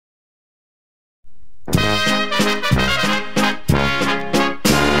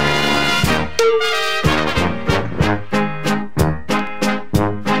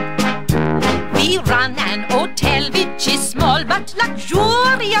We run an hotel which is small but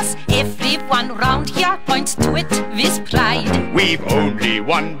luxurious. Everyone round here points to it with pride. We've only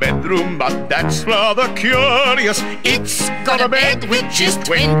one bedroom, but that's rather curious. It's got a bed which is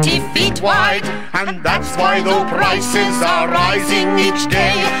 20 feet wide, and that's why though prices are rising each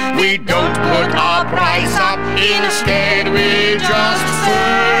day, we don't put our price up. Instead we just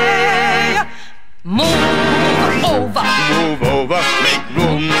say, move over, move over, make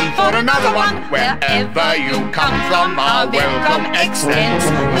room for another one. Wherever you come from, our welcome extends.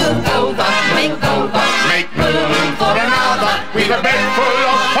 Move over, make room for another. We've a bed full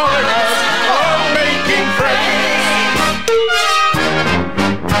of foreigners, all making friends.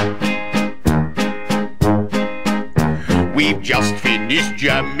 We've just finished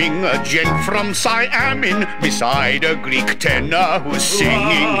jamming a gent from Siam in beside a Greek tenor who's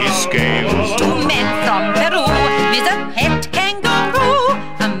singing his scales. Two men from Peru with a pet kangaroo,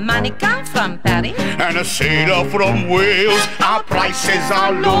 a mannequin from Paris, and a sailor from Wales. Our prices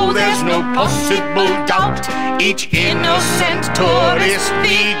are low, there's no possible doubt. Each innocent tourist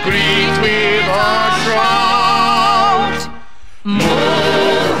we greet with a shout.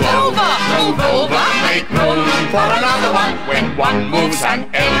 Move over, make room for another one. When one moves an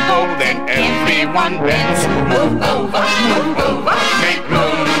elbow, then everyone bends. Move over, make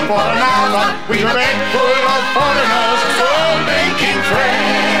room for another. We've a bed full of foreigners, all making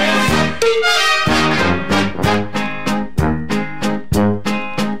friends.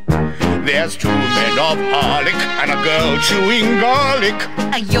 There's two men of harlech and a girl chewing garlic.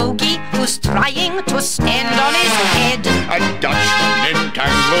 a yogi who's trying to stand on his head. A Dutchman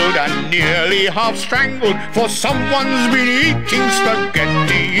entangled and nearly half strangled, for someone's been eating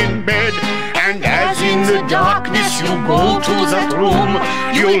spaghetti in bed. And as in the darkness you go to that room,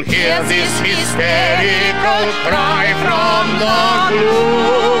 you'll hear this hysterical cry from the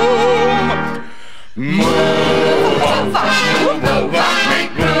gloom. Move over,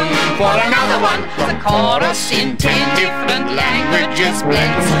 make room for another one. The chorus in 10 different languages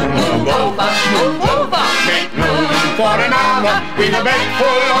blends. Move over, make room for another. With a bed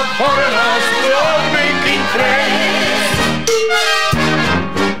full of foreigners, we're all making friends.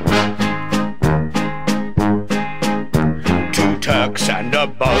 Two Turks and a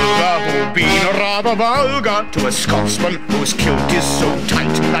Bulgar who've been rather vulgar to a Scotsman whose kilt is so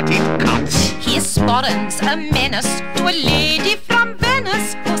tight that it cuts. His sporran's a menace to a lady from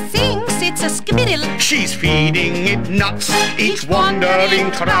Venice who thinks it's a squirrel. She's feeding it nuts. Each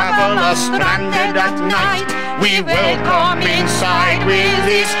wandering traveller stranded at night, we welcome inside with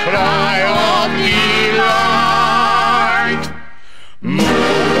this cry of delight.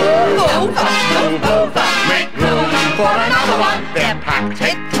 Move over, make room for another one. They're packed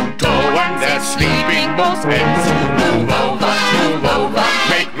head to toe and they're sleeping both ends. Move over,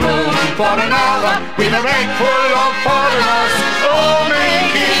 make room for another. With a bag full of foreigners, all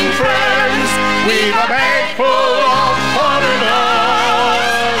making friends. With a bag full of foreigners.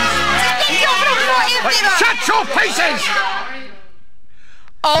 Shut your faces!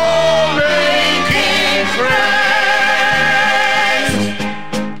 All making friends.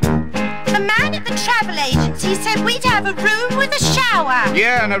 The man at the travel agency said we'd have a room with a shower.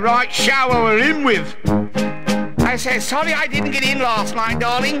 Yeah, and the right shower we're in with. I said, sorry I didn't get in last night,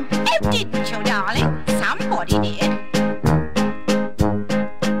 darling. Oh, didn't you, darling? Somebody did.